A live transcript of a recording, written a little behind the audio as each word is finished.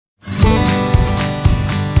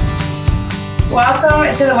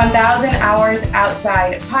Welcome to the 1000 Hours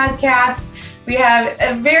Outside podcast. We have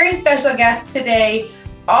a very special guest today,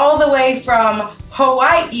 all the way from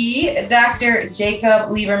Hawaii, Dr. Jacob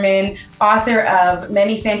Liberman, author of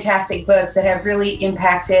many fantastic books that have really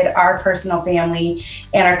impacted our personal family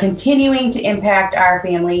and are continuing to impact our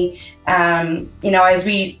family. As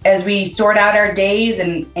we sort out our days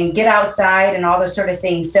and get outside and all those sort of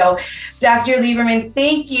things. So, Dr. Liberman,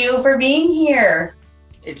 thank you for being here.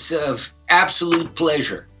 It's an absolute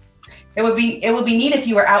pleasure. It would be neat if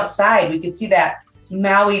you were outside. We could see that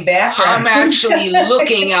Maui background. I'm actually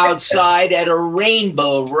looking outside at a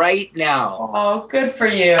rainbow right now. Oh, good for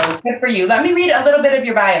you. Good for you. Let me read a little bit of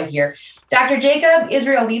your bio here. Dr. Jacob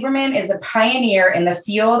Israel Liberman is a pioneer in the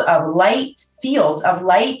fields of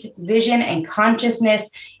light, vision, and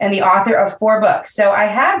consciousness, and the author of 4 books. So I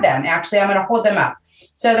have them. Actually, I'm going to hold them up.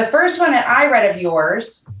 So the first one that I read of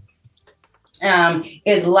yours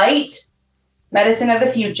is Light, Medicine of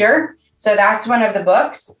the Future. So that's one of the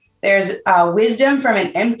books. There's Wisdom from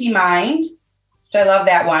an Empty Mind, which I love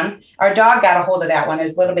that one. Our dog got a hold of that one.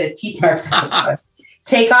 There's a little bit of teeth marks.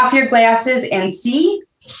 Take Off Your Glasses and See.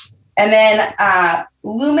 And then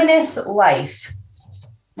Luminous Life.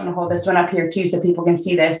 I'm going to hold this one up here too so people can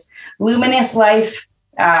see this. Luminous Life,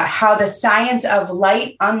 How the Science of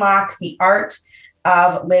Light Unlocks the Art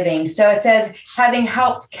of Living. So it says, having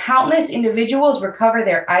helped countless individuals recover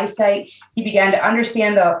their eyesight, he began to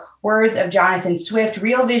understand the words of Jonathan Swift.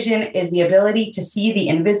 Real vision is the ability to see the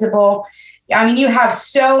invisible. I mean, you have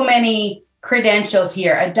so many credentials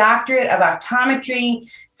here, a doctorate of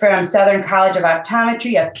optometry from Southern College of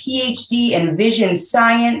Optometry, a PhD in vision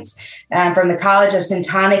science from the College of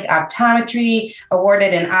Syntonic Optometry,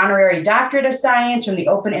 awarded an honorary doctorate of science from the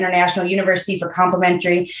Open International University for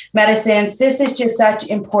Complementary Medicines. This is just such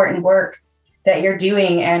important work that you're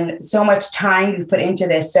doing and so much time you've put into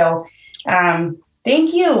this. So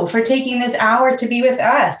thank you for taking this hour to be with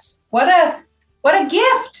us. What a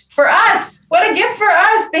gift for us. What a gift for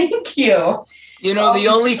us. Thank you. You know, the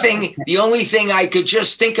only thing I could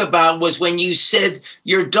just think about was when you said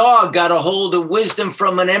your dog got a hold of Wisdom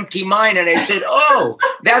from an Empty Mind. And I said, oh,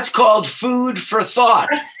 that's called food for thought.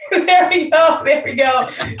 There we go.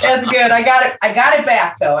 That's good. I got it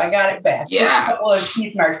back though. I got it back. Yeah. A couple of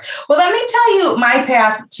teeth marks. Well, let me tell you my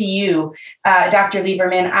path to you, Dr.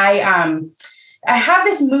 Liberman. I have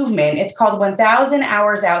this movement. It's called 1000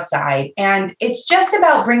 Hours Outside, and it's just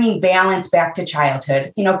about bringing balance back to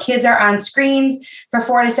childhood. You know, kids are on screens for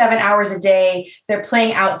 4 to 7 hours a day. They're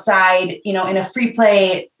playing outside, in a free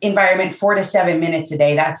play environment, 4 to 7 minutes a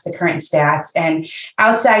day. That's the current stats. And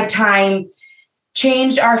outside time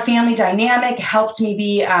changed our family dynamic, helped me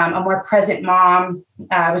be a more present mom.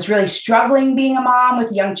 I was really struggling being a mom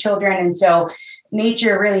with young children. And so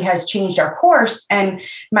nature really has changed our course. And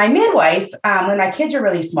my midwife, when my kids were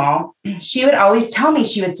really small, she would always tell me,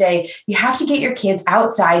 she would say, you have to get your kids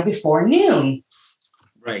outside before noon.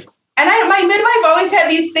 Right. And my midwife always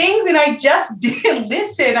had these things and I just didn't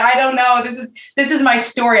listen. I don't know. This is my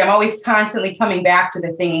story. I'm always constantly coming back to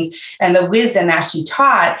the things and the wisdom that she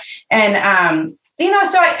taught. And,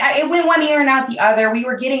 so I went one ear and out the other. We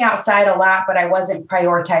were getting outside a lot, but I wasn't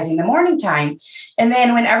prioritizing the morning time. And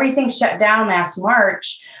then when everything shut down last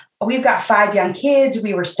March, we've got 5 young kids.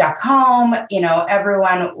 We were stuck home.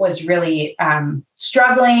 Everyone was really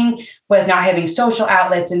struggling with not having social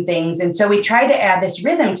outlets and things. And so we tried to add this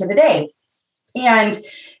rhythm to the day. And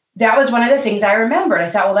that was one of the things I remembered. I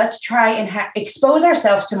thought, well, let's try and expose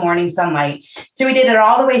ourselves to morning sunlight. So we did it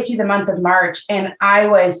all the way through the month of March. And I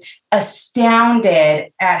was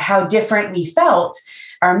astounded at how different we felt,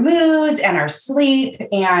 our moods and our sleep,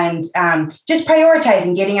 and just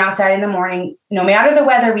prioritizing getting outside in the morning. No matter the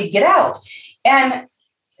weather, we'd get out. And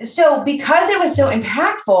so because it was so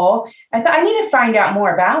impactful, I thought I need to find out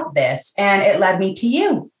more about this. And it led me to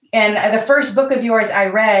you. And the first book of yours I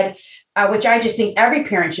read, which I just think every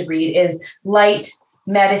parent should read, is Light,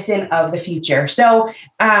 Medicine of the Future. So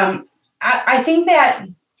I think that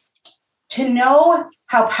to know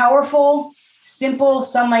how powerful, simple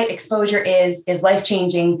sunlight exposure is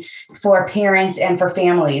life-changing for parents and for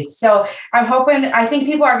families. So I think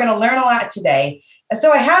people are going to learn a lot today.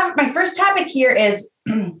 So I have my first topic here is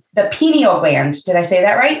the pineal gland. Did I say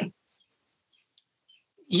that right?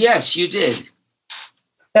 Yes, you did.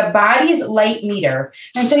 The body's light meter.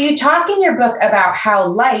 And so you talk in your book about how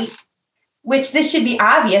light, which this should be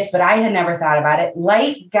obvious, but I had never thought about it.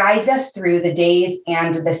 Light guides us through the days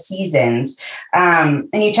and the seasons. And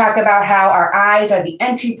you talk about how our eyes are the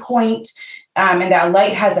entry point, and that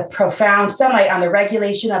light has a profound sunlight on the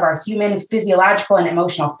regulation of our human physiological and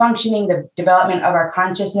emotional functioning, the development of our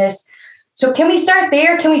consciousness. So can we start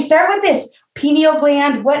there? Can we start with this? pineal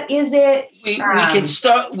gland? What is it? We can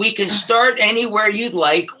start. We can start anywhere you'd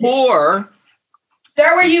like, or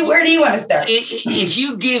start where do you want to start? If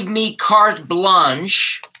you give me carte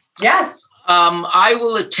blanche, yes, I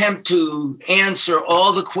will attempt to answer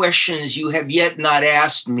all the questions you have yet not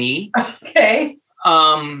asked me. Okay.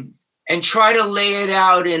 And try to lay it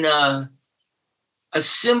out in a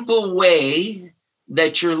simple way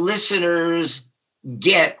that your listeners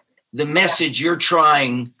get the message you're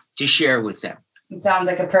trying to share with them. It sounds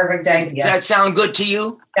like a perfect idea. Does that sound good to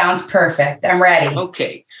you? Sounds perfect. I'm ready.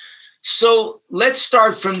 Okay. So let's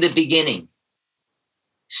start from the beginning.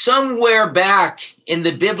 Somewhere back in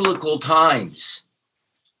the biblical times,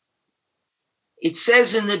 it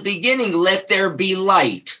says in the beginning, let there be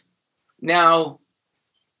light. Now,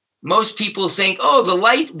 most people think, oh, the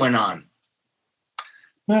light went on.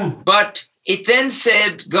 But it then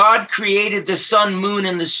said God created the sun, moon,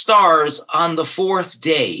 and the stars on the fourth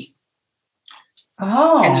day.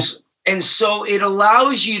 Oh. And so it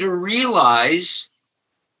allows you to realize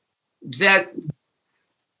that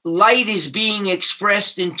light is being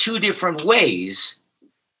expressed in two different ways.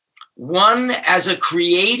 One, as a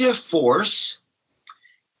creative force,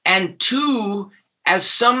 and two, as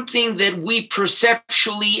something that we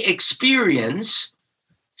perceptually experience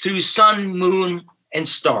through sun, moon, and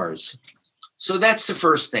stars. So that's the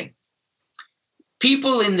first thing.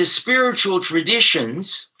 People in the spiritual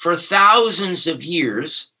traditions for thousands of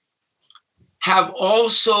years have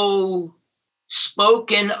also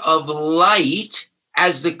spoken of light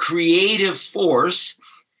as the creative force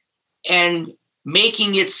and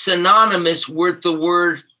making it synonymous with the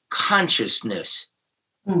word consciousness.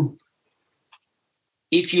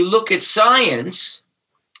 If you look at science,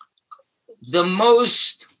 the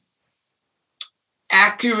most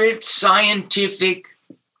accurate scientific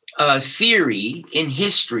theory in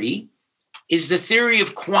history is the theory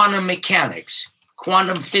of quantum mechanics,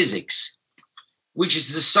 quantum physics, which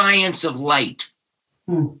is the science of light.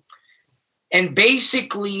 And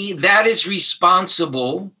basically, that is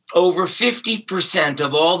responsible. Over 50%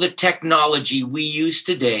 of all the technology we use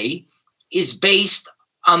today is based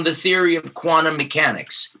on the theory of quantum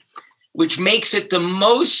mechanics, which makes it the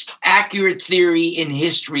most accurate theory in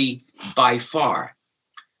history by far.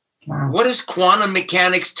 Wow. What does quantum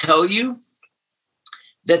mechanics tell you?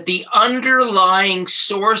 That the underlying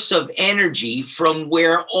source of energy from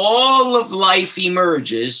where all of life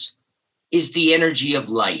emerges is the energy of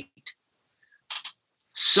light.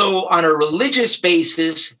 So on a religious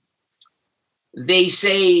basis, they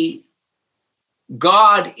say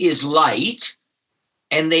God is light,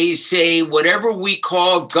 and they say whatever we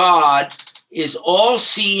call God is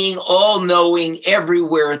all-seeing, all-knowing,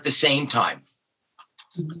 everywhere at the same time.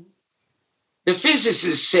 The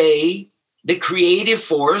physicists say the creative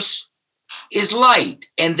force is light,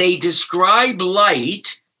 and they describe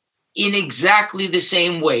light in exactly the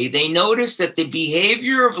same way. They notice that the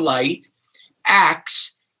behavior of light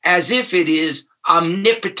acts as if it is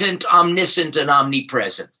omnipotent, omniscient, and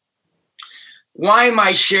omnipresent. Why am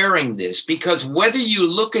I sharing this? Because whether you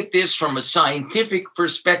look at this from a scientific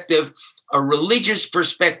perspective, a religious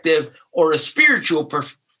perspective, or a spiritual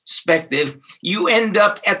perspective, you end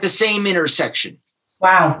up at the same intersection.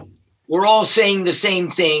 Wow. We're all saying the same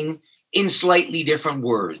thing in slightly different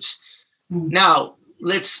words. Now,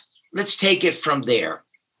 let's take it from there.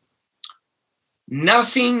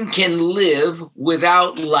 Nothing can live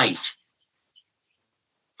without light.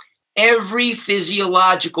 Every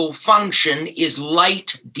physiological function is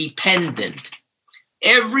light dependent.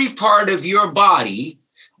 Every part of your body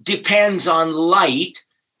depends on light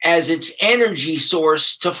as its energy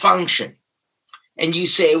source to function. And you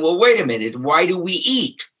say, well, wait a minute, why do we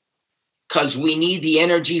eat? Because we need the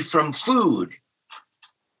energy from food.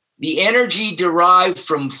 The energy derived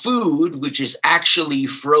from food, which is actually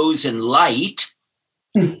frozen light,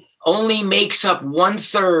 only makes up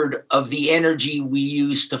 1/3 of the energy we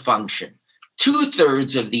use to function.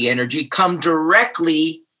 2/3 of the energy come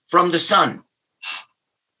directly from the sun.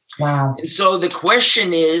 Wow. And so the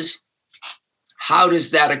question is, how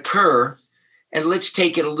does that occur? And let's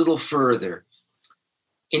take it a little further.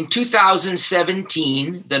 In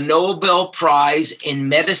 2017, the Nobel Prize in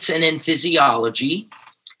Medicine and Physiology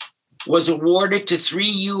was awarded to 3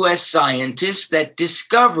 U.S. scientists that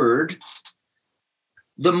discovered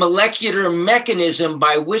the molecular mechanism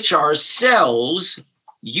by which our cells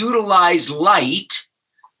utilize light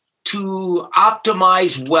to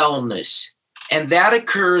optimize wellness. And that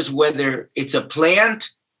occurs whether it's a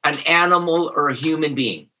plant, an animal, or a human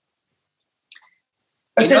being.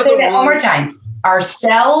 So say that one more time. Our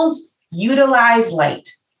cells utilize light.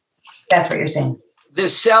 That's what you're saying. The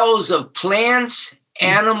cells of plants,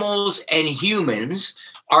 animals and humans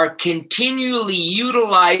are continually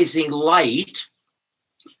utilizing light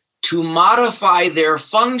to modify their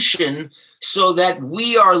function so that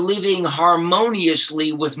we are living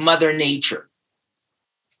harmoniously with Mother Nature.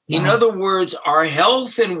 In other words, our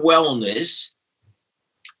health and wellness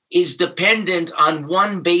is dependent on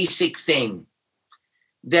one basic thing,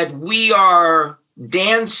 that we are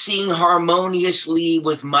dancing harmoniously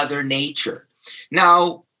with Mother Nature.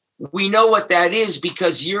 Now, we know what that is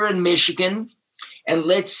because you're in Michigan, and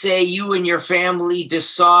let's say you and your family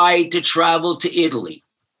decide to travel to Italy.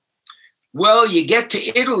 Well, you get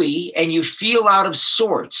to Italy and you feel out of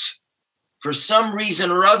sorts. For some reason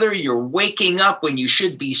or other, you're waking up when you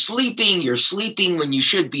should be sleeping. You're sleeping when you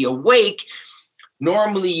should be awake.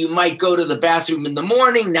 Normally, you might go to the bathroom in the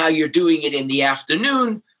morning. Now you're doing it in the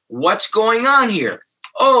afternoon. What's going on here?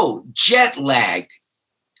 Oh, jet lag.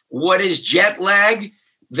 What is jet lag?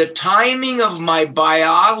 The timing of my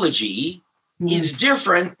biology is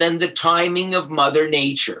different than the timing of Mother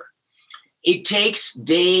Nature. It takes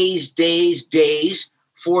days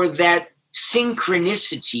for that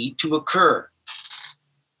synchronicity to occur.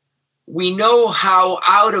 We know how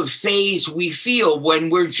out of phase we feel when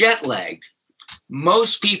we're jet lagged.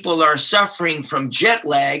 Most people are suffering from jet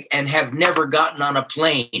lag and have never gotten on a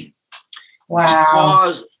plane.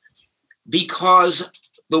 Wow. Because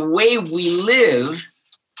the way we live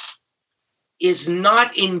is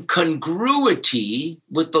not in congruity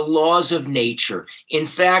with the laws of nature. In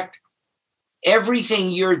fact,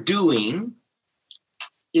 everything you're doing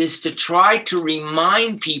is to try to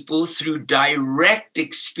remind people through direct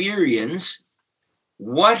experience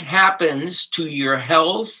what happens to your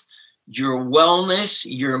health, your wellness,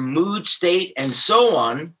 your mood state, and so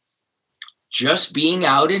on, just being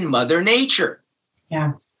out in Mother Nature.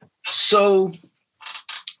 Yeah. So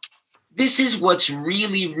this is what's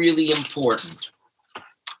really, really important.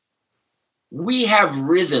 We have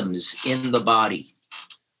rhythms in the body.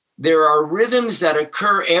 There are rhythms that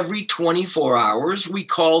occur every 24 hours. We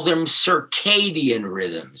call them circadian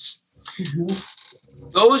rhythms. Mm-hmm.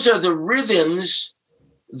 Those are the rhythms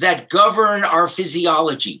that govern our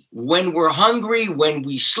physiology. When we're hungry, when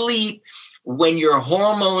we sleep, when your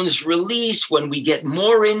hormones release, when we get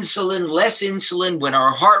more insulin, less insulin, when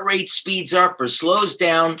our heart rate speeds up or slows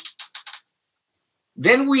down.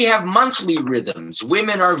 Then we have monthly rhythms.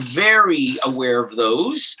 Women are very aware of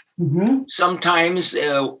those. Mm-hmm. Sometimes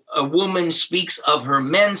a woman speaks of her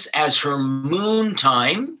mens as her moon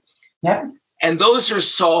time. Yep. And those are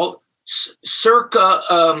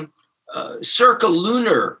circa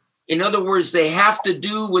lunar. In other words, they have to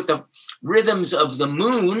do with the rhythms of the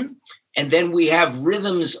moon. And then we have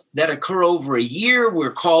rhythms that occur over a year. We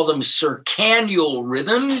call them circannual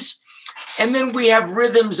rhythms. And then we have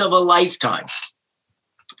rhythms of a lifetime.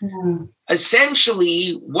 Mm.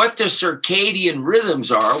 Essentially, what the circadian rhythms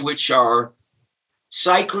are, which are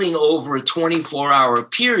cycling over a 24-hour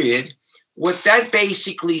period, what that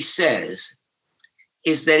basically says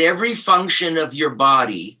is that every function of your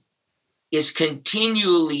body is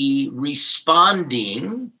continually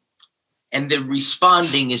responding, and the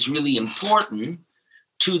responding is really important,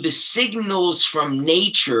 to the signals from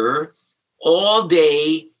nature all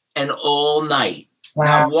day and all night. Wow.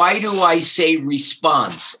 Now, why do I say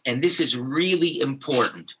response? And this is really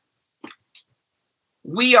important.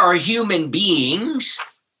 We are human beings,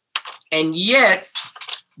 and yet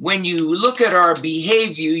when you look at our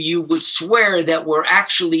behavior, you would swear that we're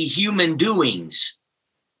actually human doings,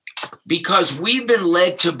 because we've been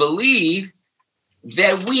led to believe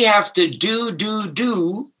that we have to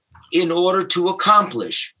do in order to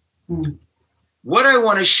accomplish. Mm. What I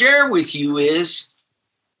want to share with you is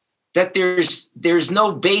that there's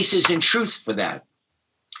no basis in truth for that.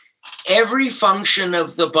 Every function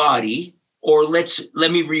of the body, or let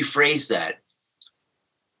me rephrase that.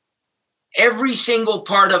 Every single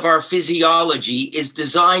part of our physiology is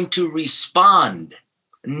designed to respond.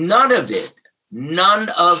 None of it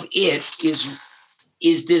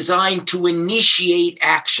is designed to initiate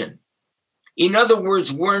action. In other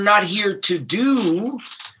words, we're not here to do,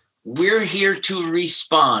 we're here to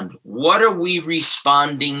respond. What are we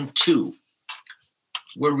responding to?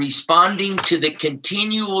 We're responding to the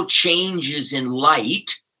continual changes in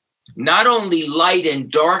light, not only light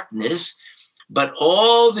and darkness, but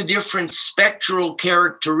all the different spectral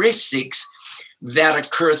characteristics that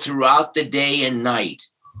occur throughout the day and night.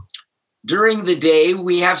 During the day,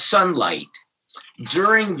 we have sunlight.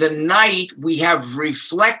 During the night, we have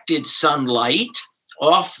reflected sunlight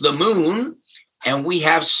off the moon, and we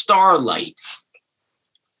have starlight.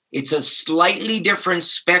 It's a slightly different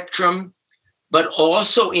spectrum, but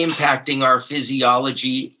also impacting our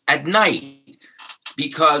physiology at night.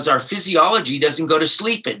 because our physiology doesn't go to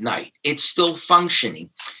sleep at night. It's still functioning.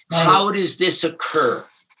 Right. How does this occur?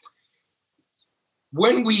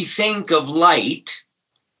 When we think of light,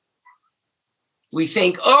 we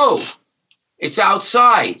think, oh, it's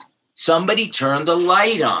outside. Somebody turned the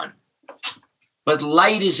light on. But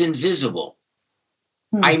light is invisible.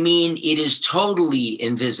 I mean, it is totally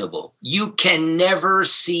invisible. You can never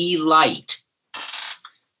see light.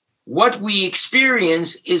 What we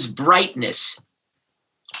experience is brightness.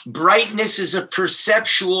 Brightness is a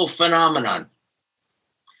perceptual phenomenon.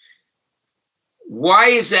 Why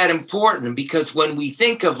is that important? Because when we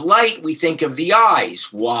think of light, we think of the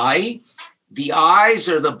eyes. Why? The eyes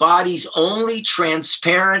are the body's only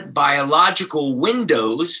transparent biological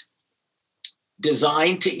windows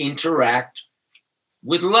designed to interact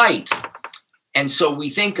with light. And so we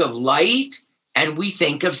think of light and we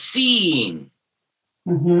think of seeing.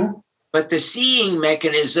 Mm-hmm. But the seeing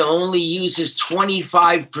mechanism only uses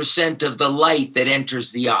 25% of the light that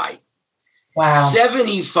enters the eye. Wow.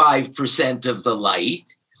 75% of the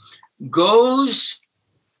light goes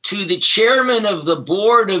to the chairman of the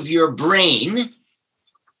board of your brain.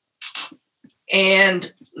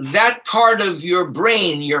 And that part of your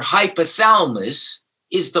brain, your hypothalamus,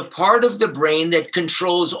 is the part of the brain that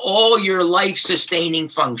controls all your life-sustaining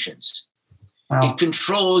functions. Wow. It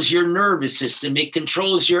controls your nervous system. It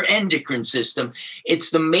controls your endocrine system. It's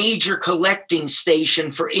the major collecting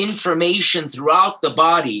station for information throughout the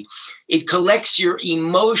body. It collects your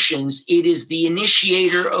emotions. It is the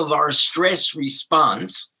initiator of our stress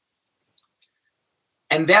response.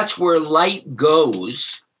 And that's where light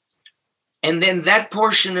goes. And then that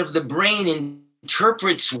portion of the brain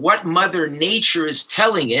interprets what Mother Nature is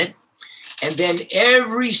telling it. And then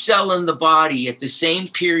every cell in the body at the same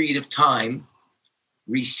period of time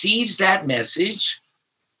receives that message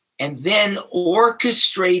and then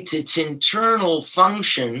orchestrates its internal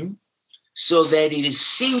function so that it is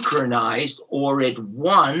synchronized or at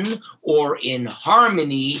one or in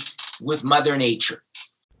harmony with Mother Nature.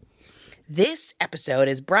 This episode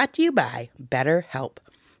is brought to you by BetterHelp.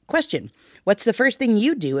 Question: what's the first thing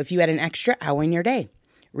you'd do if you had an extra hour in your day?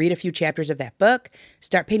 Read a few chapters of that book,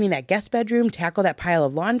 start painting that guest bedroom, tackle that pile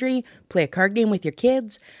of laundry, play a card game with your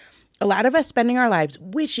kids? A lot of us spending our lives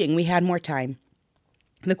wishing we had more time.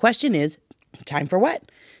 The question is, time for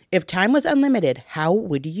what? If time was unlimited, how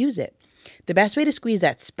would you use it? The best way to squeeze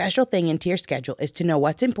that special thing into your schedule is to know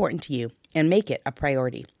what's important to you and make it a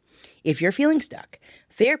priority. If you're feeling stuck,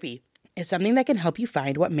 therapy is something that can help you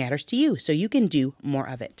find what matters to you so you can do more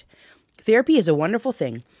of it. Therapy is a wonderful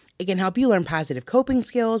thing. It can help you learn positive coping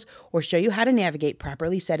skills or show you how to navigate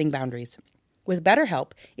properly setting boundaries. With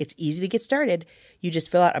BetterHelp, it's easy to get started. You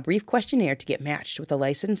just fill out a brief questionnaire to get matched with a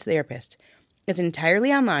licensed therapist. It's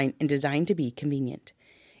entirely online and designed to be convenient.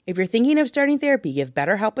 If you're thinking of starting therapy, give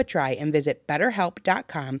BetterHelp a try and visit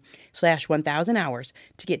betterhelp.com/1000hours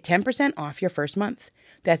to get 10% off your first month.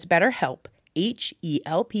 That's BetterHelp,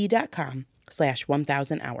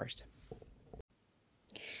 HELP.com/1000hours.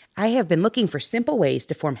 I have been looking for simple ways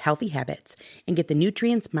to form healthy habits and get the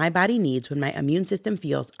nutrients my body needs when my immune system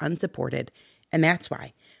feels unsupported. And that's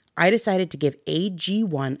why I decided to give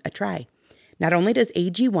AG1 a try. Not only does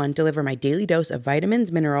AG1 deliver my daily dose of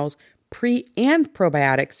vitamins, minerals, pre- and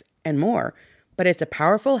probiotics, and more, but it's a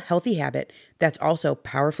powerful, healthy habit that's also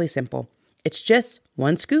powerfully simple. It's just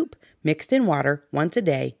one scoop mixed in water once a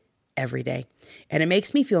day, every day. And it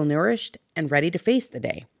makes me feel nourished and ready to face the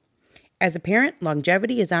day. As a parent,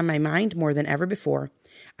 longevity is on my mind more than ever before.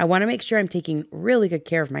 I want to make sure I'm taking really good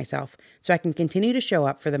care of myself so I can continue to show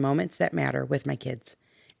up for the moments that matter with my kids.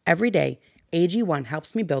 Every day, AG1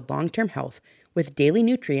 helps me build long-term health with daily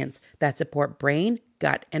nutrients that support brain,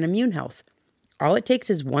 gut, and immune health. All it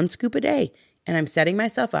takes is one scoop a day, and I'm setting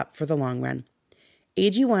myself up for the long run.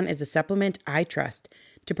 AG1 is a supplement I trust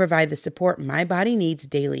to provide the support my body needs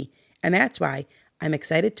daily, and that's why I'm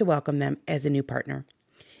excited to welcome them as a new partner.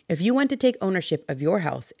 If you want to take ownership of your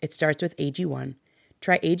health, it starts with AG1.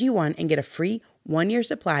 Try AG1 and get a free 1-year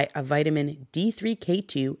supply of vitamin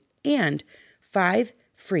D3K2 and 5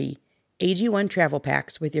 free AG1 travel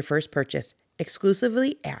packs with your first purchase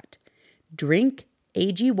exclusively at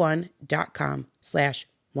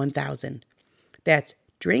drinkag1.com/1000. That's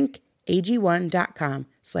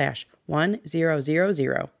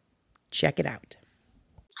drinkag1.com/1000. Check it out.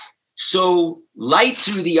 So light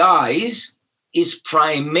through the eyes is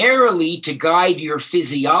primarily to guide your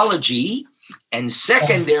physiology and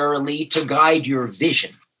secondarily to guide your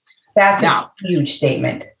vision. That's a huge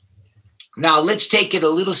statement. Now, let's take it a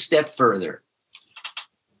little step further.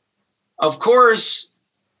 Of course,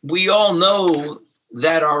 we all know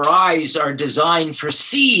that our eyes are designed for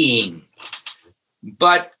seeing.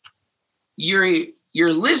 But your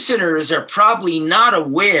listeners are probably not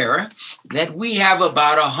aware that we have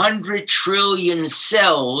about 100 trillion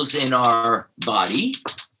cells in our body,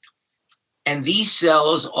 and these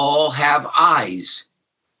cells all have eyes,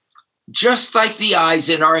 just like the eyes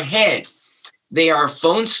in our head. They are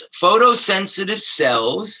photosensitive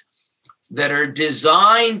cells that are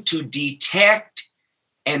designed to detect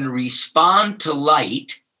and respond to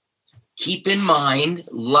light. Keep in mind,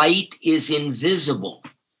 light is invisible.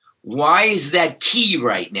 Why is that key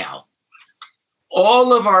right now?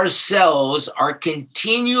 All of our cells are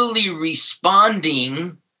continually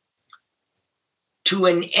responding to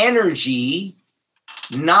an energy,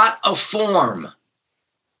 not a form.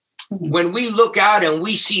 When we look out and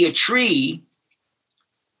we see a tree,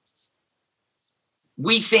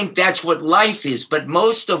 we think that's what life is, but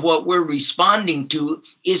most of what we're responding to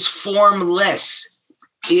is formless.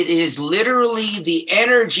 It is literally the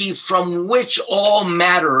energy from which all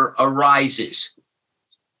matter arises.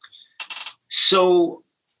 So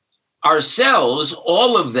our cells,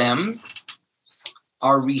 all of them,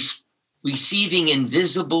 are receiving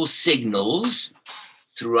invisible signals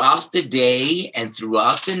throughout the day and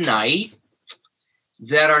throughout the night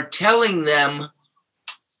that are telling them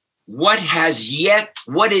what is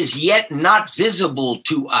yet not visible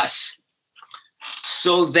to us,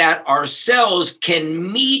 so that our cells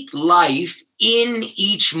can meet life in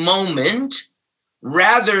each moment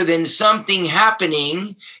rather than something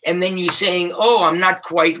happening and then you saying, oh, I'm not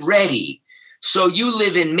quite ready. So you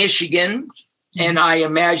live in Michigan, and I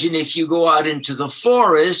imagine if you go out into the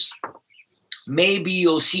forest, maybe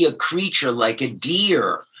you'll see a creature like a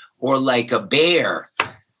deer or like a bear.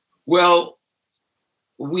 Well,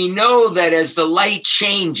 we know that as the light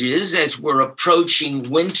changes, as we're approaching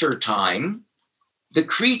winter time, the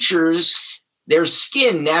creatures, their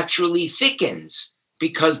skin naturally thickens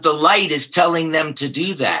because the light is telling them to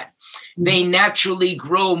do that. They naturally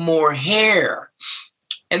grow more hair.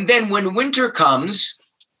 And then when winter comes,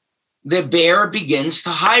 the bear begins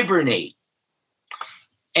to hibernate.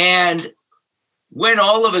 And when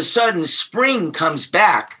all of a sudden spring comes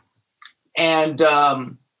back and,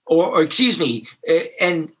 and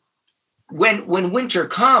when winter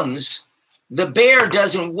comes, the bear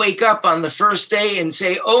doesn't wake up on the first day and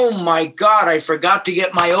say, oh my God, I forgot to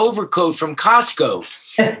get my overcoat from Costco.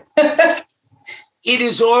 It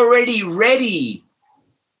is already ready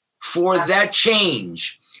for that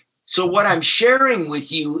change. So what I'm sharing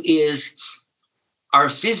with you is our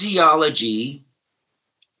physiology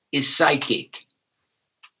is psychic.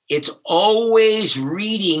 It's always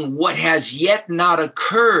reading what has yet not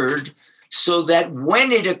occurred so that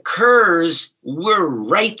when it occurs, we're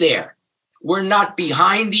right there. We're not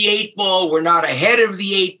behind the 8 ball. We're not ahead of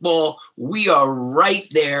the 8 ball. We are right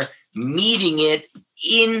there meeting it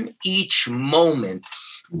in each moment.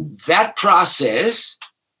 That process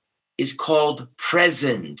is called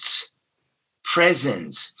presence.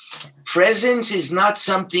 Presence. Presence is not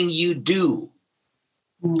something you do.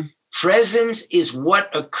 Presence is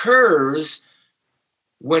what occurs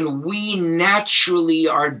when we naturally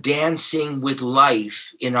are dancing with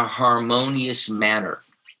life in a harmonious manner.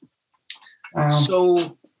 Wow.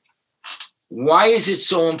 So why is it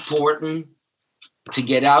so important to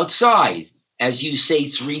get outside? As you say,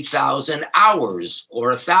 3,000 hours or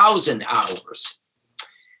 1,000 hours.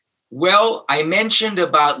 Well, I mentioned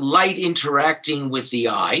about light interacting with the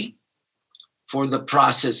eye for the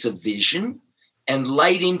process of vision, and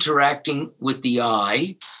light interacting with the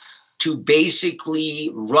eye to basically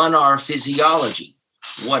run our physiology.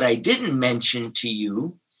 What I didn't mention to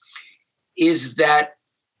you is that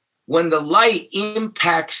when the light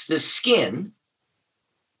impacts the skin,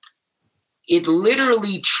 it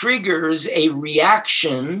literally triggers a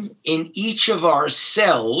reaction in each of our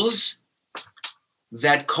cells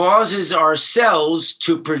that causes our cells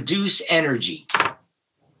to produce energy.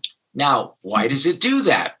 Now, why does it do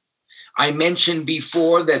that? I mentioned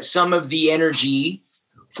before that some of the energy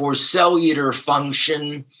for cellular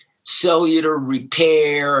function, cellular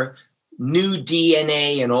repair, new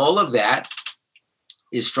DNA, and all of that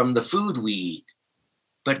is from the food we eat.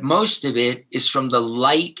 But most of it is from the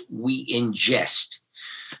light we ingest.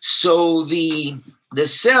 So the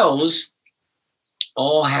cells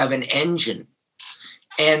all have an engine,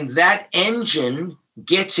 and that engine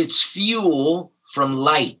gets its fuel from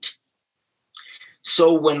light.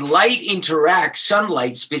 So when light interacts,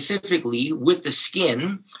 sunlight specifically, with the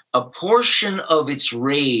skin, a portion of its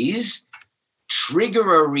rays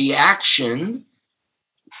trigger a reaction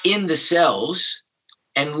in the cells,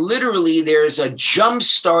 and literally there's a jump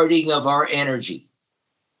starting of our energy.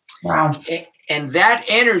 Wow. And that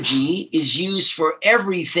energy is used for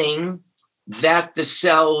everything that the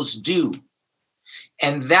cells do.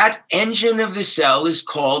 And that engine of the cell is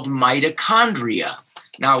called mitochondria.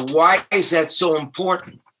 Now, why is that so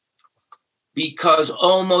important? Because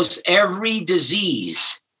almost every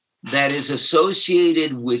disease that is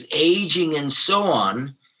associated with aging and so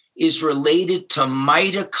on is related to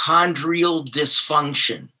mitochondrial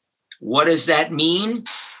dysfunction. What does that mean?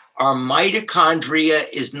 Our mitochondria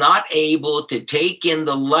is not able to take in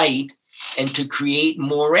the light and to create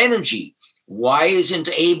more energy. Why isn't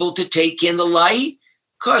it able to take in the light?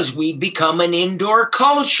 Because we become an indoor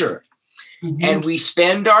culture. Mm-hmm. And we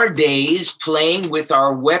spend our days playing with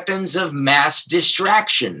our weapons of mass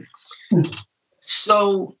distraction. Mm-hmm.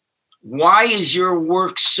 So why is your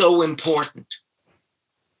work so important?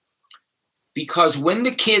 Because when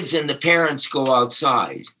the kids and the parents go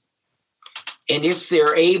outside, and if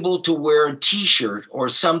they're able to wear a t-shirt or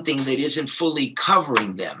something that isn't fully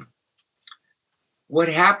covering them, what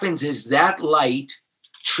happens is that light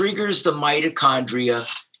triggers the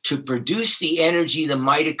mitochondria to produce the energy the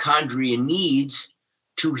mitochondria needs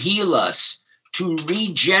to heal us, to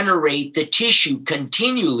regenerate the tissue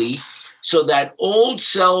continually so that old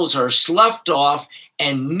cells are sloughed off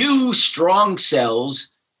and new strong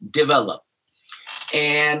cells develop.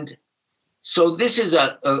 And so this is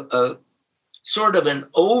a sort of an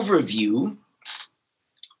overview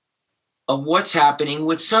of what's happening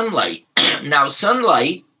with sunlight. Now,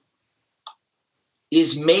 sunlight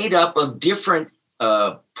is made up of different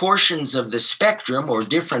portions of the spectrum or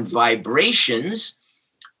different vibrations,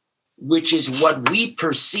 which is what we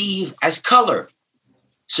perceive as color.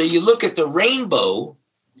 So you look at the rainbow,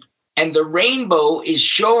 and the rainbow is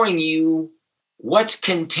showing you what's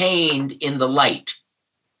contained in the light,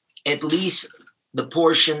 at least the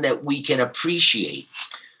portion that we can appreciate.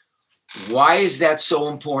 Why is that so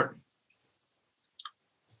important?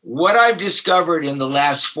 What I've discovered in the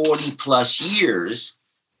last 40 plus years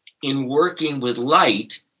in working with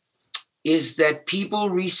light is that people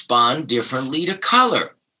respond differently to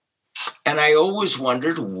color. And I always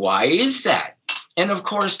wondered, why is that? And of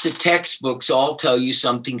course, the textbooks all tell you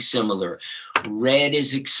something similar. Red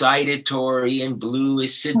is excitatory and blue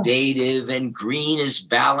is sedative and green is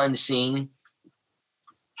balancing.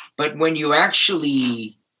 But when you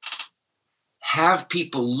actually have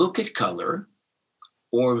people look at color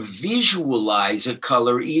or visualize a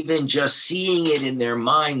color, even just seeing it in their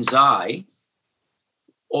mind's eye,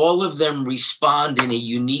 all of them respond in a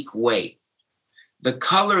unique way. The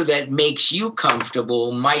color that makes you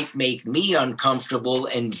comfortable might make me uncomfortable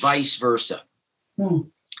and vice versa.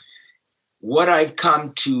 What I've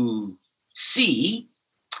come to see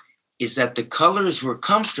is that the colors we're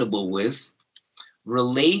comfortable with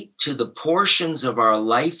relate to the portions of our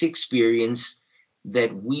life experience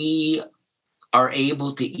that we are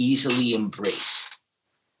able to easily embrace.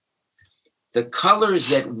 The colors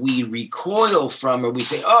that we recoil from, or we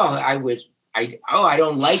say, I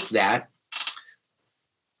don't like that.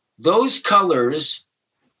 Those colors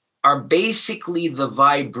are basically the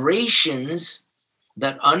vibrations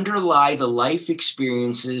that underlie the life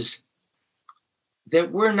experiences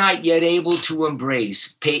that we're not yet able to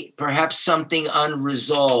embrace, perhaps something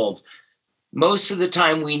unresolved. Most of the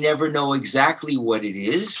time, we never know exactly what it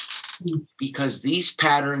is because these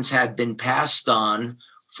patterns have been passed on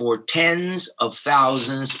for tens of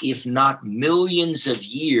thousands, if not millions of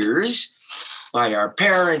years by our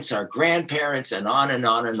parents, our grandparents, and on and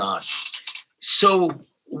on and on. So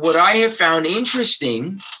what I have found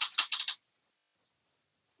interesting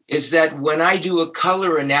is that when I do a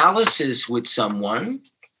color analysis with someone,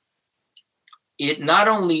 it not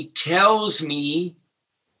only tells me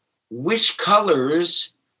which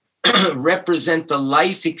colors represent the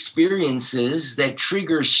life experiences that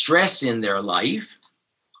trigger stress in their life.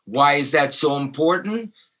 Why is that so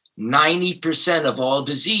important? 90% of all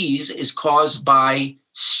disease is caused by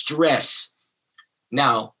stress.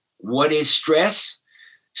 Now, what is stress?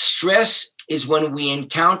 Stress is when we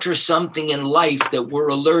encounter something in life that we're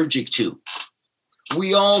allergic to.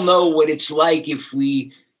 We all know what it's like if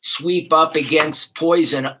we sweep up against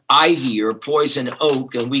poison ivy or poison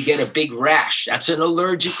oak and we get a big rash. That's an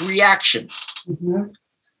allergic reaction. Mm-hmm.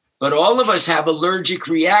 But all of us have allergic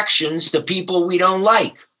reactions to people we don't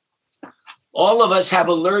like. All of us have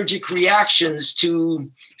allergic reactions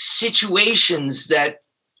to situations that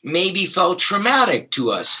maybe felt traumatic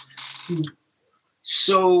to us. Mm-hmm.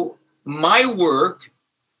 So my work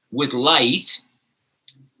with light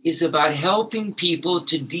is about helping people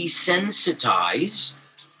to desensitize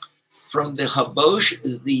from the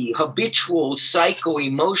habitual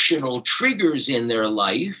psycho-emotional triggers in their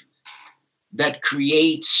life that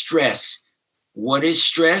create stress. What is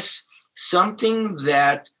stress? Something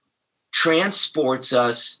that transports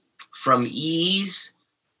us from ease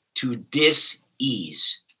to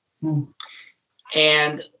dis-ease.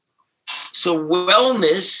 And so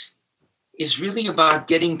wellness is really about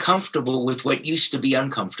getting comfortable with what used to be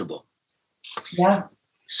uncomfortable. Yeah.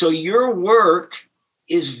 So your work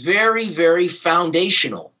is very, very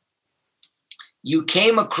foundational. You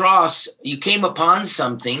came upon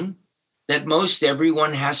something that most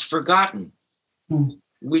everyone has forgotten,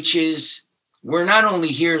 which is we're not only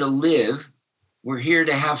here to live, we're here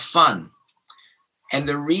to have fun. And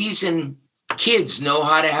the reason kids know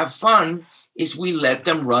how to have fun is we let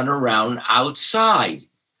them run around outside.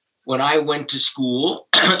 When I went to school,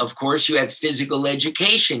 of course, you had physical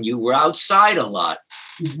education. You were outside a lot.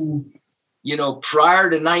 You know, prior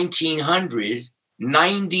to 1900,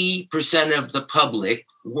 90% of the public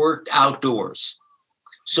worked outdoors.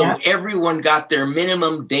 So everyone got their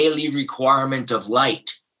minimum daily requirement of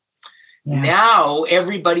light. Now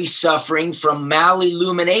everybody's suffering from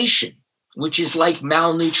malillumination, which is like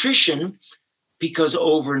malnutrition, because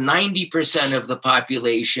over 90% of the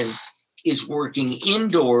population is working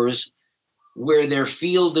indoors, where their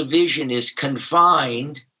field of vision is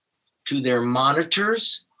confined to their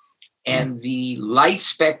monitors and the light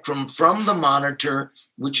spectrum from the monitor,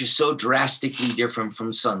 which is so drastically different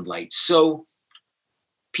from sunlight. So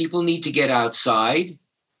people need to get outside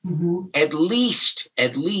at least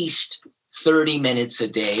 30 minutes a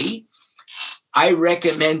day. I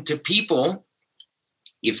recommend to people,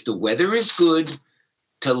 if the weather is good,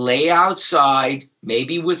 to lay outside,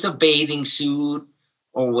 maybe with a bathing suit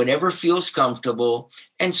or whatever feels comfortable,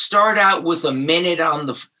 and start out with a minute on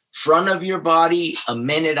the front of your body, a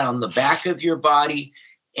minute on the back of your body,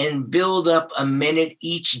 and build up a minute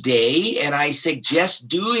each day. And I suggest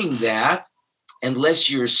doing that, unless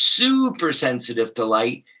you're super sensitive to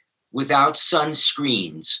light, without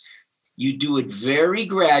sunscreens. You do it very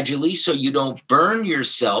gradually so you don't burn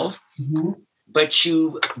yourself, but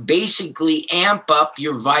you basically amp up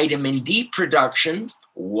your vitamin D production.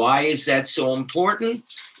 Why is that so important?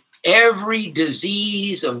 Every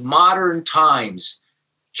disease of modern times,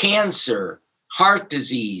 cancer, heart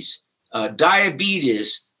disease,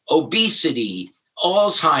 diabetes, obesity,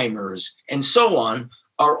 Alzheimer's, and so on,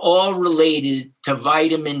 are all related to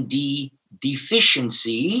vitamin D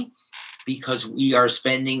deficiency, because we are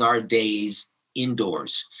spending our days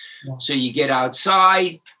indoors. So you get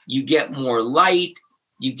outside, you get more light,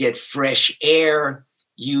 you get fresh air,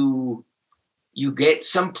 you get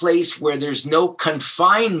someplace where there's no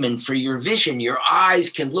confinement for your vision. Your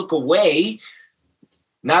eyes can look away.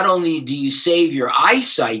 Not only do you save your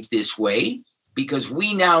eyesight this way, because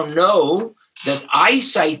we now know that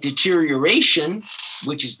eyesight deterioration,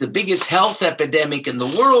 which is the biggest health epidemic in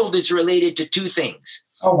the world, is related to two things.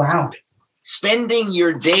 Oh, wow. Spending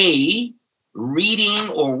your day reading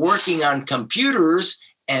or working on computers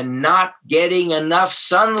and not getting enough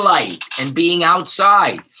sunlight and being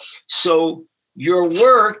outside. So your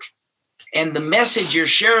work and the message you're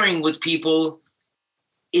sharing with people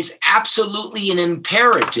is absolutely an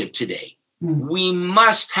imperative today. We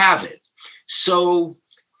must have it. So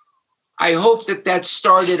I hope that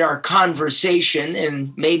started our conversation,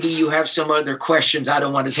 and maybe you have some other questions. I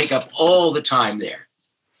don't want to take up all the time there.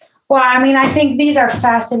 Well, I mean, I think these are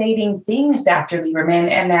fascinating things, Dr. Liberman,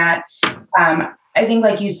 and that I think,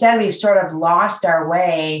 like you said, we've sort of lost our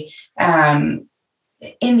way in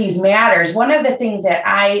these matters. One of the things that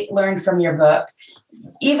I learned from your book,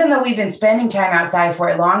 even though we've been spending time outside for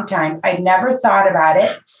a long time, I'd never thought about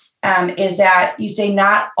it, is that you say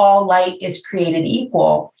not all light is created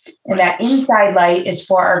equal, and that inside light is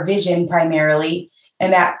for our vision primarily,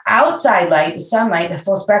 and that outside light, the sunlight, the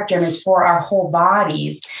full spectrum, is for our whole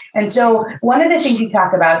bodies. And so one of the things you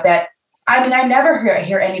talk about that, I mean, I never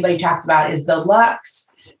hear anybody talks about is the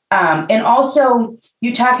lux. And also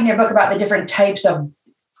you talk in your book about the different types of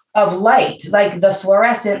light, like the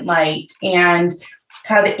fluorescent light, and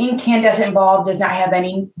how the incandescent bulb does not have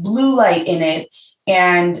any blue light in it.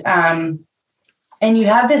 And you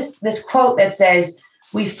have this quote that says,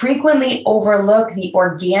 "We frequently overlook the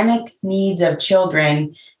organic needs of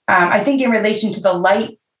children." I think in relation to the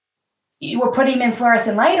light, we're putting in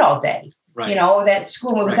fluorescent light all day, right. That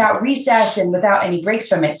school without recess and without any breaks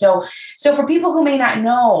from it. So for people who may not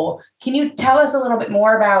know, can you tell us a little bit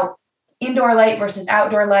more about indoor light versus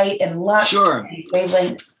outdoor light and lux Sure. and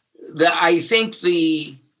wavelengths? I think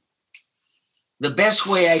the best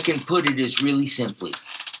way I can put it is really simply.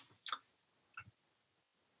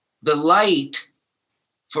 The light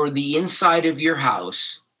for the inside of your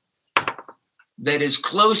house that is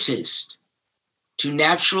closest to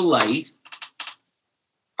natural light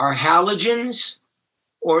are halogens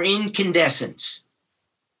or incandescents.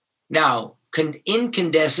 Now,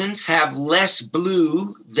 incandescents have less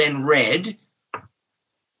blue than red,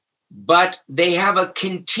 but they have a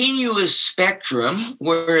continuous spectrum,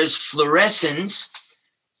 whereas fluorescents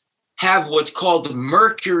have what's called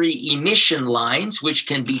mercury emission lines, which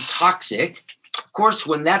can be toxic. Of course,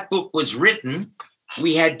 when that book was written,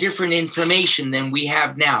 we had different information than we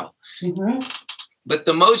have now. Mm-hmm. But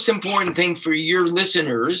the most important thing for your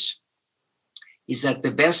listeners is that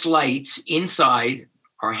the best lights inside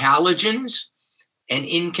are halogens and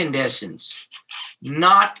incandescents,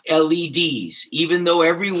 not LEDs, even though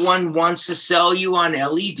everyone wants to sell you on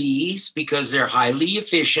LEDs because they're highly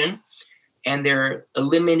efficient and they're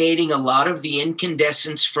eliminating a lot of the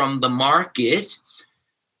incandescents from the market.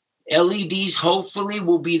 LEDs hopefully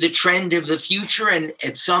will be the trend of the future, and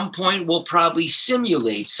at some point will probably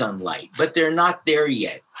simulate sunlight, but they're not there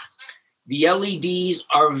yet. The LEDs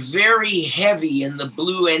are very heavy in the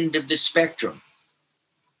blue end of the spectrum.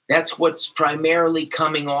 That's what's primarily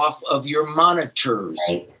coming off of your monitors,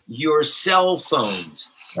 right, your cell phones.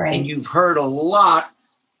 Right. And you've heard a lot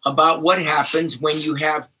about what happens when you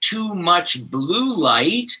have too much blue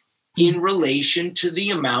light in relation to the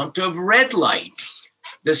amount of red light.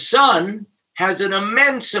 The sun has an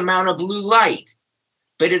immense amount of blue light,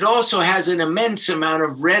 but it also has an immense amount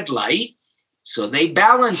of red light, so they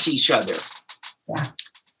balance each other. Yeah.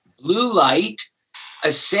 Blue light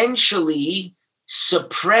essentially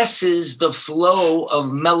suppresses the flow of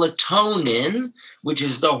melatonin, which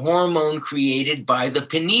is the hormone created by the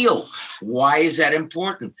pineal. Why is that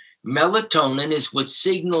important? Melatonin is what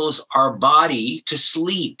signals our body to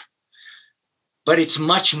sleep, but it's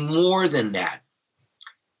much more than that.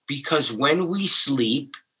 Because when we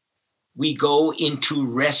sleep, we go into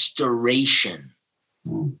restoration.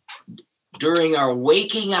 During our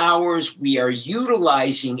waking hours, we are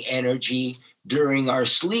utilizing energy. During our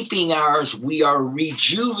sleeping hours, we are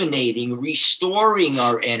rejuvenating, restoring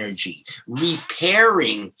our energy,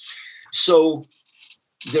 repairing. So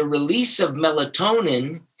the release of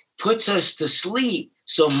melatonin puts us to sleep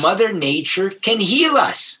so Mother Nature can heal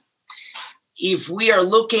us. If we are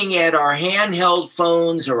looking at our handheld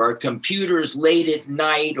phones or our computers late at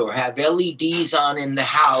night, or have LEDs on in the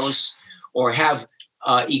house, or have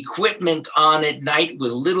equipment on at night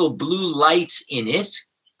with little blue lights in it,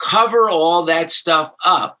 cover all that stuff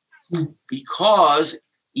up, because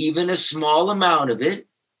even a small amount of it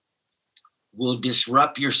will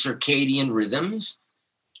disrupt your circadian rhythms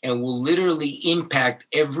and will literally impact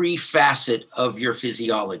every facet of your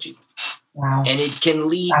physiology. Wow. And it can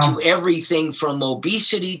lead to everything from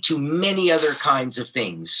obesity to many other kinds of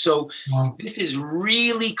things. So this is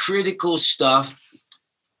really critical stuff.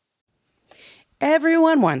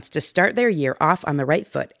 Everyone wants to start their year off on the right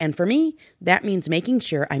foot. And for me, that means making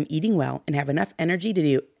sure I'm eating well and have enough energy to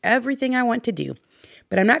do everything I want to do.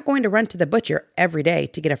 But I'm not going to run to the butcher every day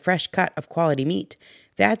to get a fresh cut of quality meat.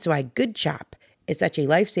 That's why Good Chop is such a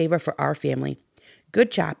lifesaver for our family. Good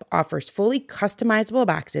Chop offers fully customizable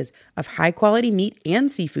boxes of high-quality meat and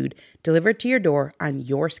seafood delivered to your door on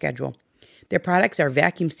your schedule. Their products are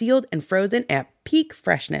vacuum sealed and frozen at peak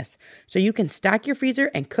freshness, so you can stock your freezer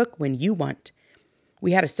and cook when you want.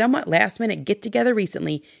 We had a somewhat last-minute get-together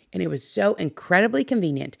recently, and it was so incredibly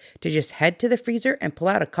convenient to just head to the freezer and pull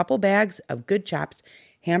out a couple bags of Good Chop's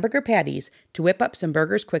hamburger patties to whip up some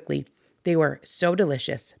burgers quickly. They were so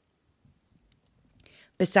delicious.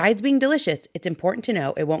 Besides being delicious, it's important to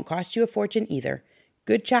know it won't cost you a fortune either.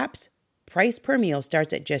 Good Chop's price per meal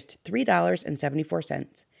starts at just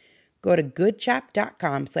 $3.74. Go to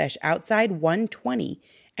goodchop.com/outside120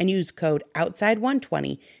 and use code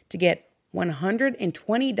outside120 to get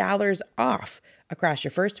 $120 off across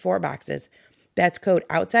your first 4 boxes. That's code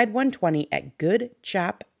outside120 at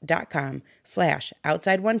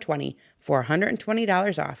goodchop.com/outside120 for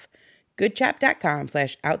 $120 off.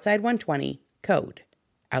 goodchop.com/outside120, code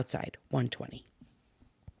outside 120.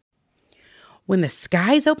 When the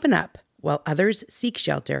skies open up while others seek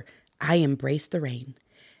shelter, I embrace the rain.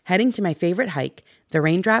 Heading to my favorite hike, the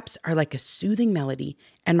raindrops are like a soothing melody,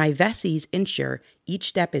 and my Vessies ensure each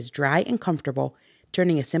step is dry and comfortable,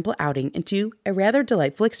 turning a simple outing into a rather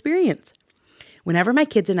delightful experience. Whenever my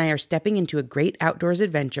kids and I are stepping into a great outdoors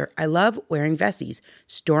adventure, I love wearing Vessies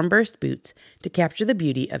Stormburst boots to capture the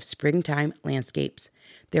beauty of springtime landscapes.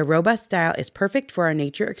 Their robust style is perfect for our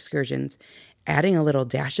nature excursions, adding a little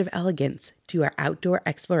dash of elegance to our outdoor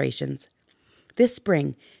explorations. This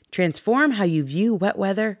spring, transform how you view wet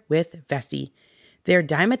weather with Vessi. Their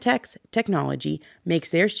Dymatex technology makes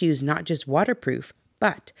their shoes not just waterproof,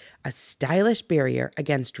 but a stylish barrier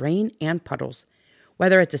against rain and puddles.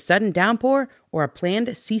 Whether it's a sudden downpour or a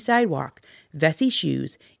planned seaside walk, Vessi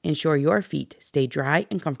shoes ensure your feet stay dry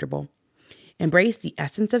and comfortable. Embrace the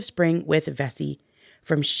essence of spring with Vessi.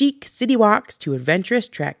 From chic city walks to adventurous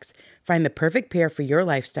treks, find the perfect pair for your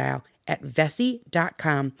lifestyle at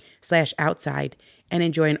vessi.com/outside and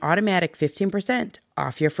enjoy an automatic 15%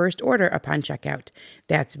 off your first order upon checkout.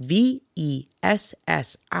 That's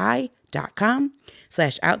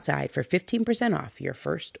VESSI.com/outside for 15% off your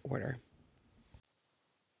first order.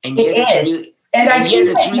 And yet it's really, and I think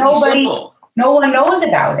it's really nobody, simple. No one knows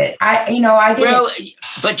about it. I didn't. Well,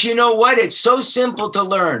 but you know what? It's so simple to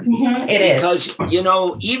learn. It is. Because,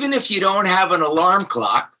 even if you don't have an alarm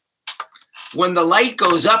clock, when the light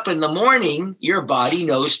goes up in the morning, your body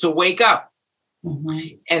knows to wake up.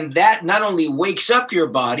 Mm-hmm. And that not only wakes up your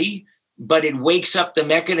body, but it wakes up the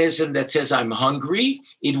mechanism that says, I'm hungry.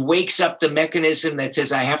 It wakes up the mechanism that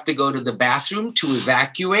says, I have to go to the bathroom to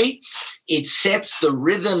evacuate. It sets the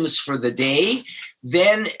rhythms for the day.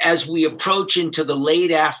 Then as we approach into the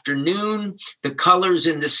late afternoon, the colors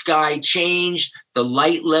in the sky change, the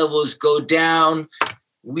light levels go down,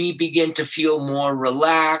 we begin to feel more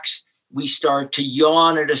relaxed, we start to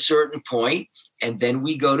yawn at a certain point, and then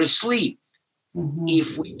we go to sleep. Mm-hmm.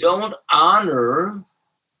 If we don't honor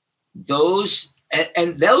those,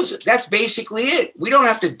 that's basically it. We don't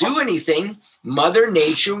have to do anything. Mother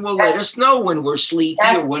Nature will let us know when we're sleepy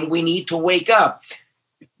or when we need to wake up.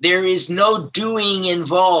 There is no doing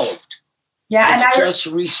involved. Yeah, it's just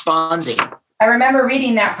responding. I remember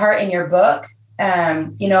reading that part in your book,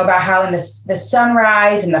 about how in the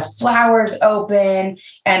sunrise and the flowers open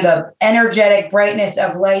and the energetic brightness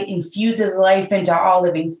of light infuses life into all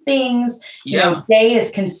living things. Day is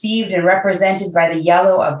conceived and represented by the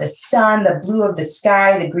yellow of the sun, the blue of the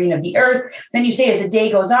sky, the green of the earth. Then you say as the day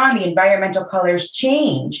goes on, the environmental colors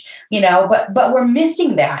change, but we're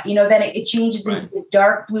missing that, then it changes into this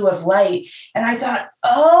dark blue of light. And I thought,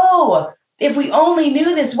 if we only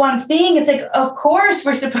knew this one thing, it's like, of course,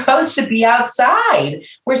 we're supposed to be outside.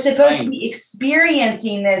 We're supposed to be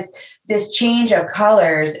experiencing this change of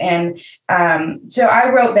colors. And so I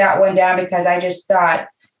wrote that one down because I just thought,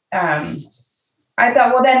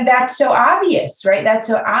 well, then that's so obvious, right? That's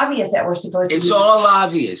so obvious that we're supposed to. It's all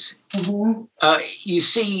obvious. Mm-hmm. You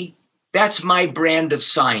see, that's my brand of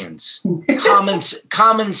science. Common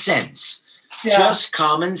sense, just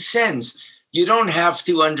common sense. You don't have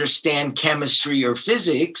to understand chemistry or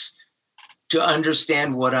physics to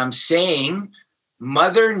understand what I'm saying.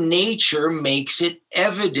 Mother Nature makes it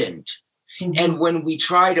evident. Mm-hmm. And when we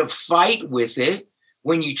try to fight with it,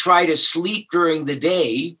 when you try to sleep during the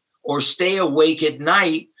day or stay awake at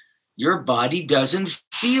night, your body doesn't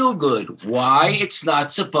feel good. Why? It's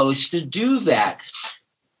not supposed to do that.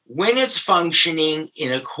 When it's functioning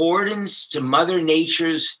in accordance to Mother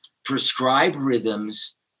Nature's prescribed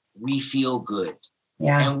rhythms, we feel good.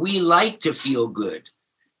 Yeah. And we like to feel good.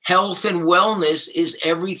 Health and wellness is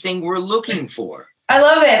everything we're looking for. I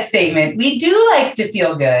love that statement. We do like to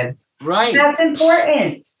feel good. Right. That's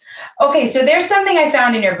important. Okay, so there's something I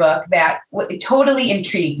found in your book that totally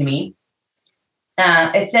intrigued me.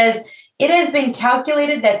 It says, it has been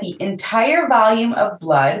calculated that the entire volume of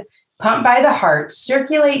blood pumped by the heart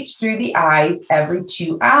circulates through the eyes every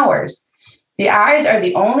 2 hours. The eyes are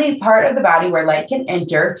the only part of the body where light can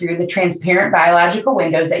enter through the transparent biological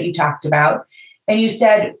windows that you talked about. And you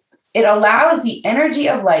said it allows the energy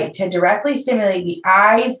of light to directly stimulate the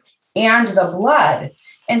eyes and the blood.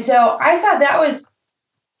 And so I thought that was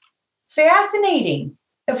fascinating.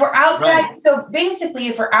 If we're outside, So basically,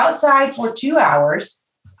 if we're outside for 2 hours,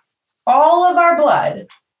 all of our blood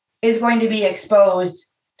is going to be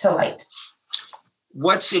exposed to light.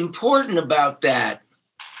 What's important about that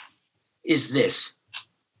is this.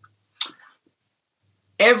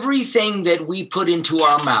 Everything that we put into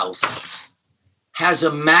our mouth has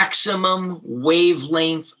a maximum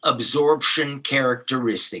wavelength absorption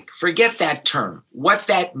characteristic. Forget that term. What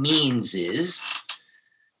that means is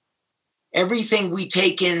everything we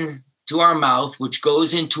take into our mouth, which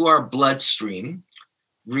goes into our bloodstream,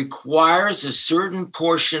 requires a certain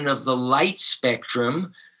portion of the light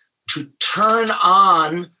spectrum to turn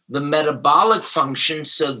on the metabolic function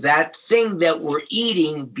so that thing that we're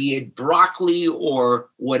eating, be it broccoli or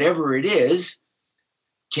whatever it is,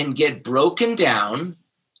 can get broken down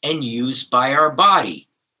and used by our body.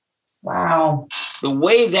 Wow. The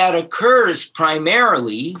way that occurs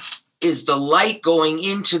primarily is the light going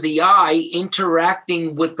into the eye,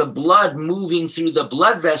 interacting with the blood moving through the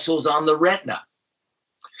blood vessels on the retina.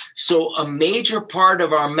 So a major part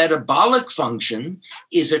of our metabolic function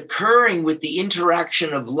is occurring with the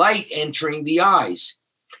interaction of light entering the eyes.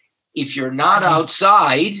 If you're not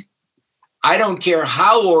outside, I don't care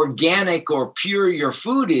how organic or pure your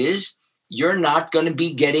food is, you're not going to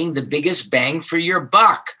be getting the biggest bang for your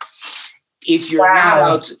buck. If you're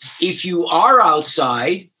if you are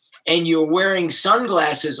outside and you're wearing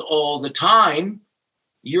sunglasses all the time,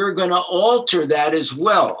 you're going to alter that as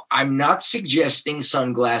well. I'm not suggesting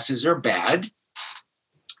sunglasses are bad.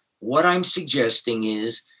 What I'm suggesting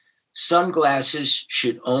is sunglasses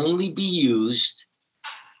should only be used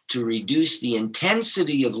to reduce the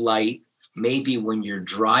intensity of light, maybe when you're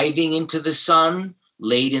driving into the sun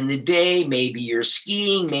late in the day, maybe you're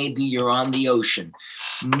skiing, maybe you're on the ocean.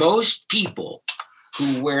 Most people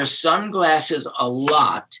who wear sunglasses a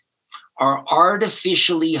lot are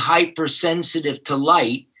artificially hypersensitive to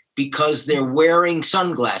light because they're wearing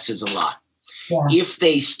sunglasses a lot. Yeah. If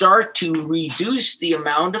they start to reduce the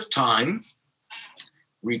amount of time,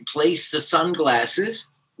 replace the sunglasses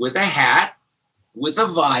with a hat, with a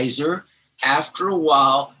visor, after a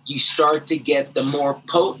while, you start to get the more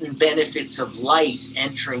potent benefits of light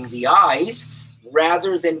entering the eyes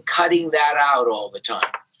rather than cutting that out all the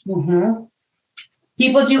time. Mm-hmm.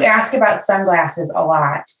 People do ask about sunglasses a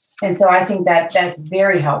lot. And so I think that that's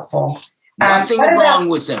very helpful. Nothing wrong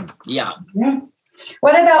with them. Yeah. Mm-hmm.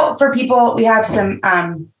 What about for people, we have some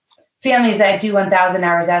families that do 1,000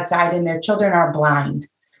 hours outside and their children are blind.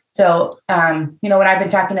 So, when I've been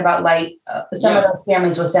talking about light, some of those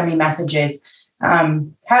families will send me messages.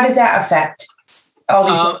 How does that affect all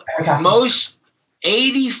these things that we're talking most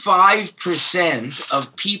 85%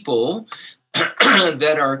 of people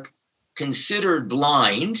that are considered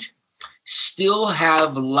blind still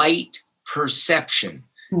have light perception.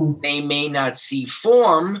 They may not see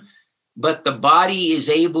form, but the body is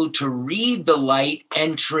able to read the light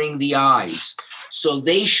entering the eyes. So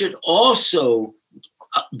they should also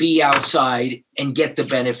be outside and get the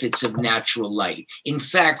benefits of natural light. In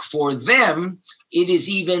fact, for them, it is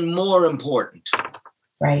even more important.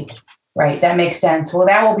 Right. That makes sense. Well,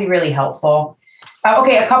 that will be really helpful.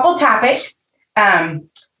 Okay, a couple topics.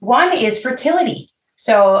 One is fertility.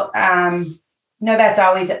 So, that's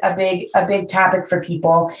always a big topic for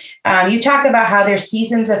people. You talk about how there's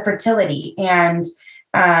seasons of fertility. And,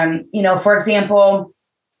 for example,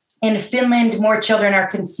 in Finland, more children are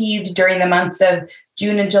conceived during the months of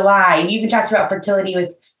June and July. And you even talked about fertility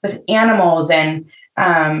with animals. And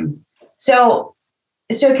so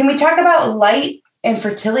can we talk about light and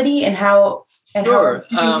fertility and how Sure.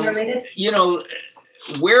 How these are related?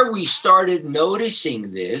 Where we started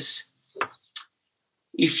noticing this,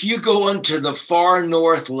 if you go into the far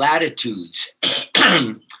north latitudes,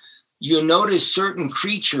 you'll notice certain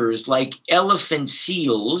creatures like elephant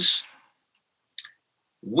seals.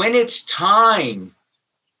 When it's time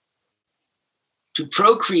to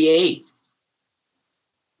procreate,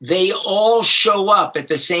 they all show up at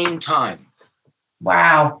the same time.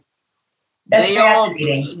 Wow. That's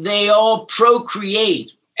fascinating. They all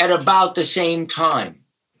procreate at about the same time.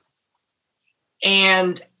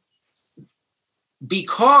 And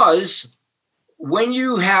because when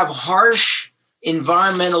you have harsh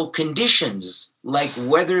environmental conditions, like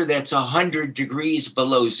weather that's 100 degrees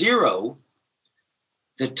below zero,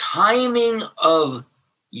 the timing of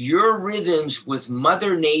your rhythms with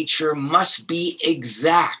Mother Nature must be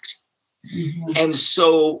exact. Mm-hmm. And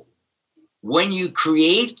so when you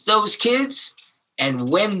create those kids and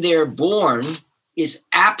when they're born is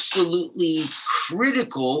absolutely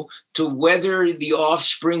critical to whether the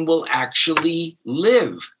offspring will actually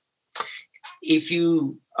live. If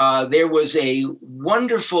you, there was a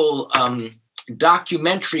wonderful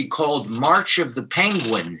documentary called March of the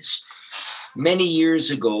Penguins many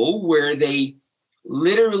years ago, where they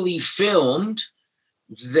literally filmed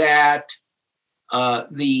that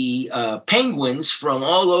the penguins from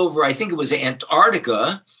all over, I think it was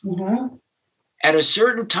Antarctica, mm-hmm. at a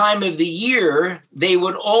certain time of the year, they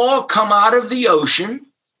would all come out of the ocean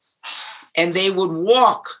and they would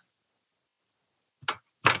walk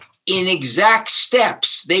in exact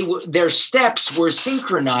steps. Their steps were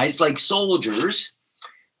synchronized like soldiers.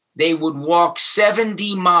 They would walk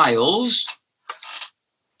 70 miles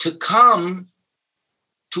to come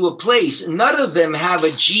to a place. None of them have a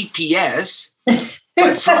GPS,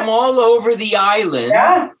 but from all over the island,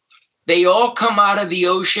 they all come out of the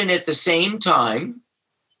ocean at the same time.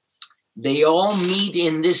 They all meet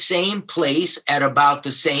in this same place at about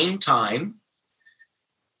the same time.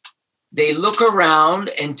 They look around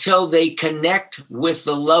until they connect with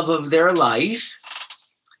the love of their life.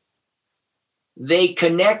 They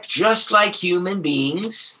connect just like human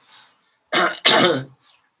beings.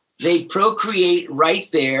 They procreate right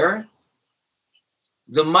there.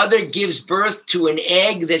 The mother gives birth to an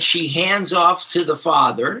egg that she hands off to the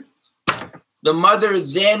father. The mother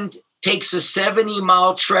then takes a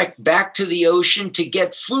 70-mile trek back to the ocean to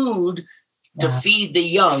get food to feed the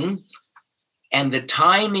young. And the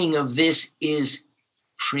timing of this is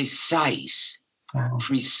precise.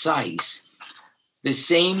 Precise. The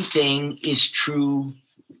same thing is true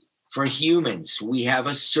for humans. We have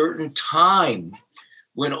a certain time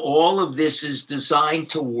when all of this is designed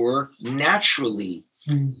to work naturally.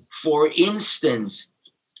 For instance,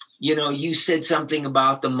 you said something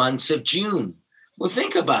about the months of June. Well,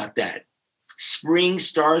 think about that. Spring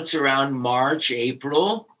starts around March,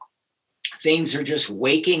 April. Things are just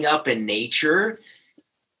waking up in nature.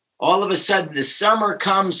 All of a sudden, the summer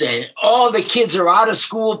comes and all the kids are out of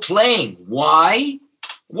school playing. Why?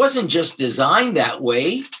 It wasn't just designed that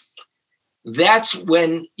way. That's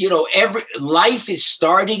when, every life is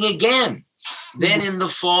starting again. Then in the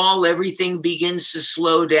fall, everything begins to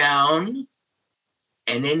slow down.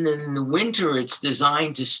 And then in the winter, it's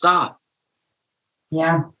designed to stop.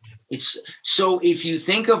 Yeah. So if you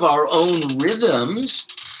think of our own rhythms,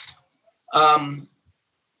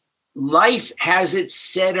 life has it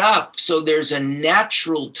set up so there's a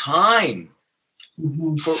natural time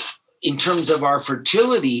in terms of our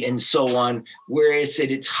fertility and so on, where it's at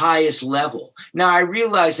its highest level. Now, I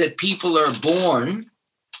realize that people are born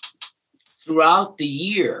throughout the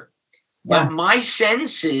year, but my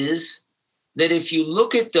sense is that if you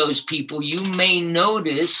look at those people, you may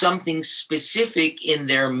notice something specific in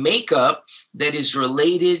their makeup that is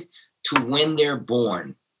related to when they're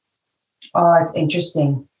born. Oh, it's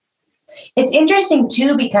interesting. It's interesting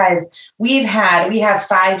too, because we have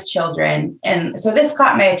 5 children. And so this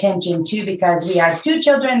caught my attention too, because we had 2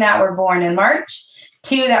 children that were born in March,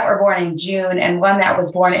 2 that were born in June, and 1 that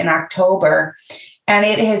was born in October. And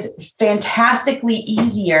it is fantastically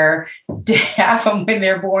easier to have them when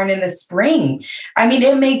they're born in the spring. I mean,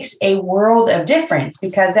 it makes a world of difference,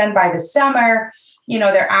 because then by the summer,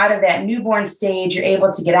 they're out of that newborn stage. You're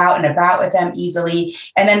able to get out and about with them easily.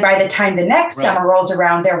 And then by the time the next summer rolls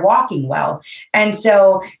around, they're walking well. And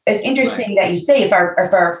so it's interesting that you say if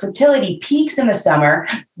our fertility peaks in the summer,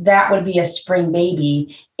 that would be a spring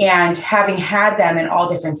baby. And having had them in all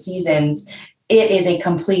different seasons, it is a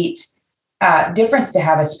complete difference to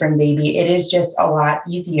have a spring baby. It is just a lot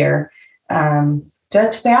easier. So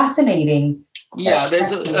it's fascinating. Yeah,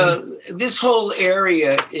 there's this whole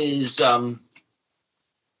area is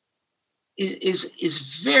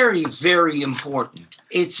very, very important.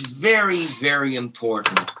 It's very, very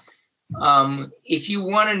important. If you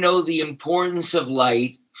want to know the importance of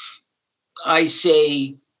light, I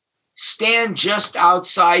say stand just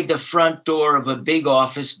outside the front door of a big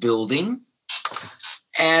office building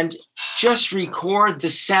and just record the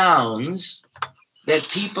sounds that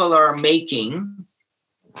people are making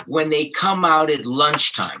when they come out at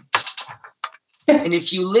lunchtime. And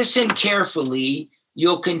if you listen carefully,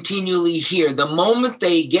 you'll continually hear. The moment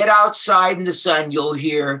they get outside in the sun, you'll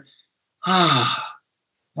hear, wow,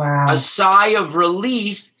 a sigh of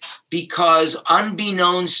relief, because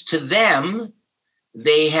unbeknownst to them,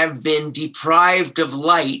 they have been deprived of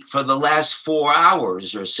light for the last 4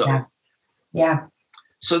 hours or so. Yeah.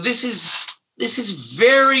 So this is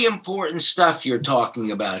very important stuff you're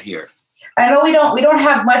talking about here. I know we don't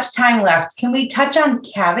have much time left. Can we touch on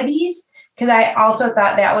cavities? Because I also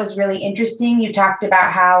thought that was really interesting. You talked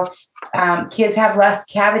about how kids have less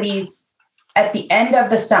cavities at the end of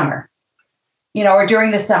the summer, or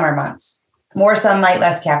during the summer months. More sunlight,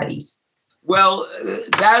 less cavities. Well,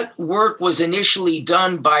 that work was initially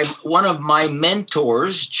done by one of my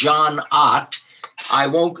mentors, John Ott. I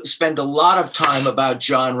won't spend a lot of time about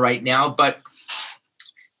John right now, but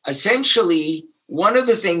essentially, one of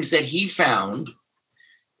the things that he found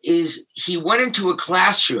is he went into a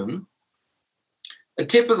classroom, a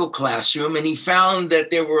typical classroom, and he found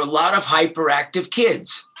that there were a lot of hyperactive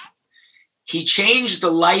kids. He changed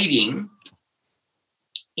the lighting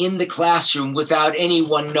in the classroom without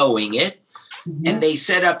anyone knowing it, and they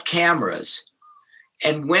set up cameras.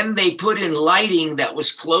 And when they put in lighting that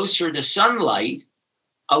was closer to sunlight,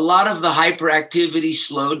 a lot of the hyperactivity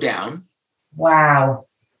slowed down. Wow.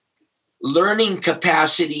 Learning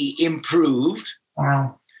capacity improved.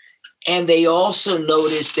 Wow. And they also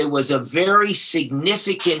noticed there was a very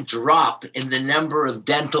significant drop in the number of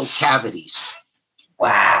dental cavities.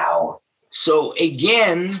 Wow. So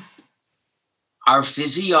again, our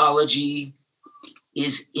physiology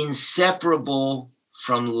is inseparable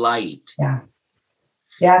from light. Yeah.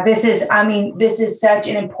 Yeah, this is such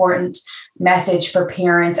an important message for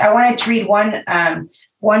parents. I wanted to read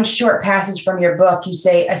one short passage from your book. You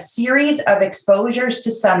say, a series of exposures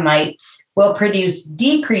to sunlight will produce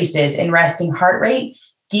decreases in resting heart rate,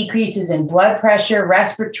 decreases in blood pressure,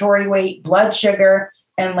 respiratory rate, blood sugar,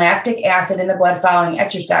 and lactic acid in the blood following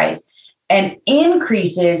exercise, and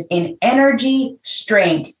increases in energy,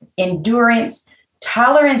 strength, endurance,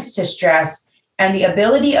 tolerance to stress, and the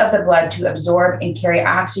ability of the blood to absorb and carry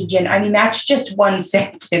oxygen. I mean, that's just one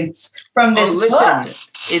sentence from this book.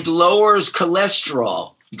 It lowers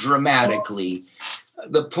cholesterol dramatically.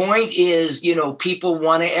 The point is, people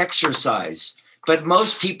want to exercise, but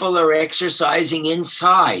most people are exercising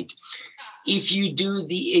inside. If you do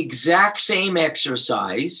the exact same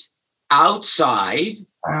exercise outside,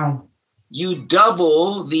 wow, you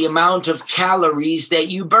double the amount of calories that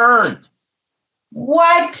you burn.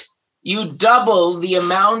 What? You double the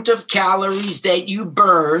amount of calories that you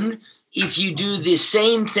burn if you do the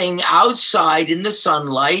same thing outside in the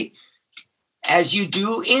sunlight as you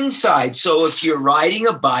do inside. So if you're riding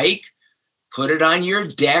a bike, put it on your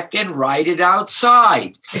deck and ride it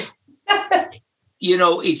outside.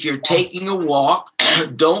 If you're taking a walk,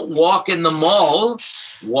 don't walk in the mall,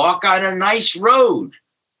 walk on a nice road.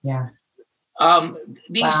 Yeah.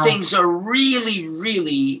 These things are really,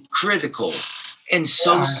 really critical and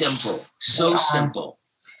so simple, simple.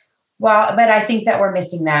 Well, but I think that we're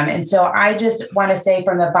missing them. And so I just want to say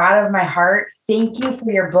from the bottom of my heart, thank you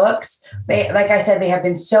for your books. Like I said, they have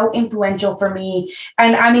been so influential for me.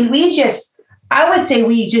 And I mean, I would say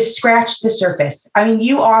we just scratched the surface. I mean,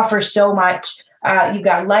 you offer so much. You've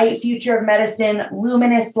got Light, Future of Medicine,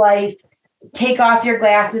 Luminous Life, Take Off Your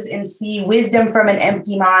Glasses and See, Wisdom from an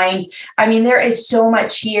Empty Mind. I mean, there is so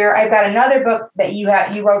much here. I've got another book that you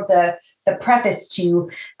wrote the preface to.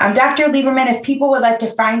 Dr. Liberman, if people would like to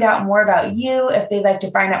find out more about you, if they'd like to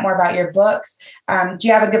find out more about your books, do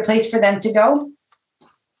you have a good place for them to go?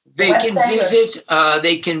 They can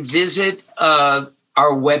visit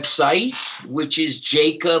our website, which is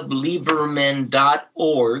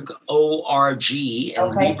jacobliberman.org, O-R-G,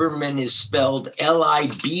 and Liberman is spelled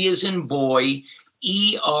L-I-B as in boy,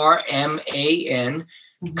 E-R-M-A-N.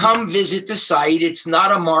 Mm-hmm. Come visit the site. It's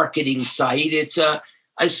not a marketing site. It's a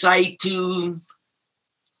site to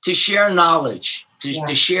share knowledge,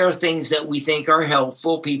 to share things that we think are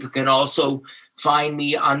helpful. People can also find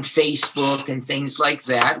me on Facebook and things like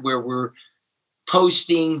that, where we're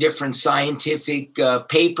posting different scientific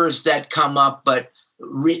papers that come up, but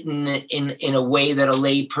written in a way that a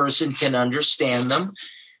lay person can understand them.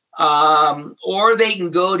 Or they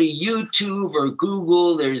can go to YouTube or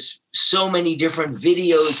Google. There's so many different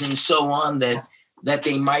videos and so on that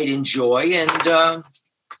they might enjoy. And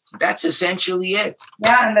that's essentially it.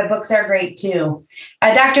 Yeah, and the books are great too.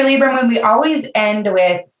 Dr. Lieberman, we always end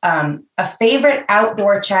with a favorite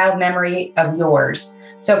outdoor child memory of yours.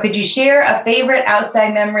 So could you share a favorite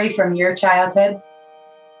outside memory from your childhood?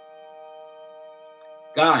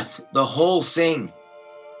 God, the whole thing.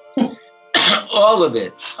 All of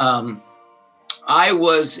it. I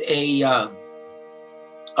was a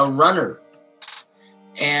runner,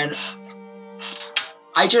 and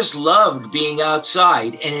I just loved being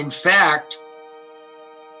outside. And in fact,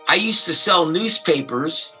 I used to sell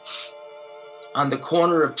newspapers on the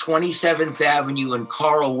corner of 27th Avenue and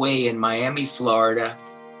Coral Way in Miami, Florida.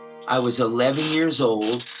 I was 11 years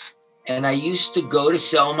old, and I used to go to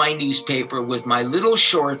sell my newspaper with my little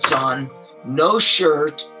shorts on, no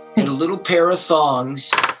shirt, and a little pair of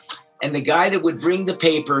thongs. And the guy that would bring the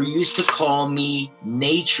paper used to call me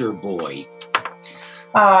Nature Boy.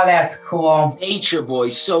 Oh, that's cool. Nature Boy.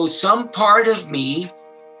 So some part of me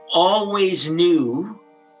always knew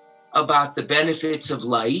about the benefits of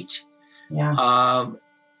light. Yeah.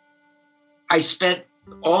 I spent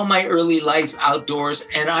all my early life outdoors,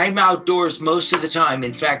 and I'm outdoors most of the time.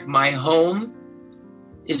 In fact, my home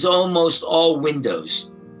is almost all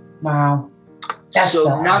windows. Wow. That's so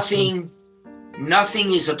awesome.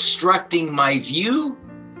 nothing is obstructing my view.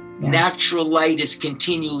 Yeah. Natural light is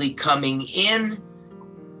continually coming in.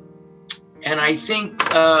 And I think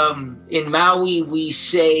in Maui, we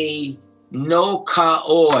say no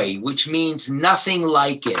ka'oi, which means nothing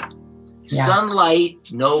like it. Yeah. Sunlight,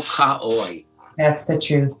 no ka'oi. That's the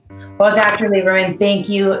truth. Well, Dr. Lieberman, thank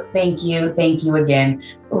you again.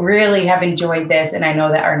 Really have enjoyed this, and I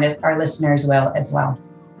know that our listeners will as well.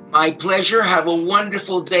 My pleasure. Have a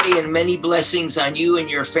wonderful day and many blessings on you and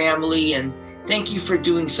your family, and thank you for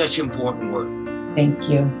doing such important work. Thank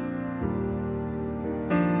you.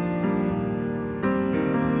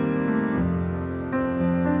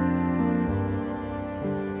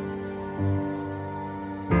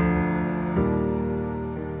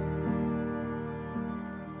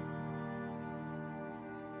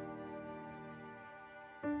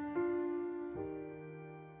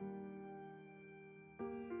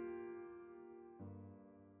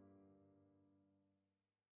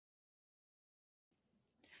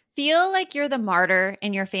 Feel like you're the martyr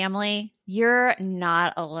in your family? You're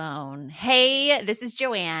not alone. Hey, this is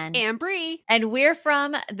Joanne. And Bree. And we're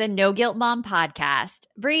from the No Guilt Mom podcast.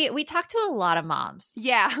 Bree, we talk to a lot of moms.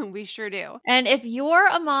 Yeah, we sure do. And if you're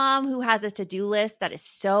a mom who has a to-do list that is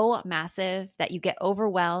so massive that you get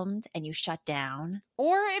overwhelmed and you shut down,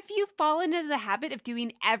 or if you fall into the habit of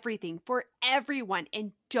doing everything for everyone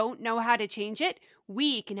and don't know how to change it,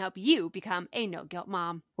 we can help you become a no-guilt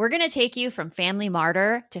mom. we're going to take you from family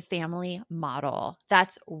martyr to family model.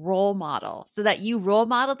 That's role model, so that you role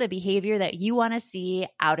model the behavior that you want to see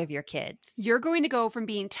out of your kids. You're going to go from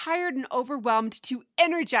being tired and overwhelmed to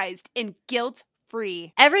energized and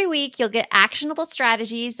guilt-free. Every week, you'll get actionable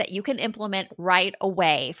strategies that you can implement right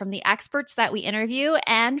away from the experts that we interview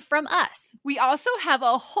and from us. We also have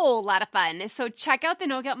a whole lot of fun, so check out the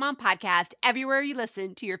No Guilt Mom podcast everywhere you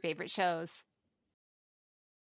listen to your favorite shows.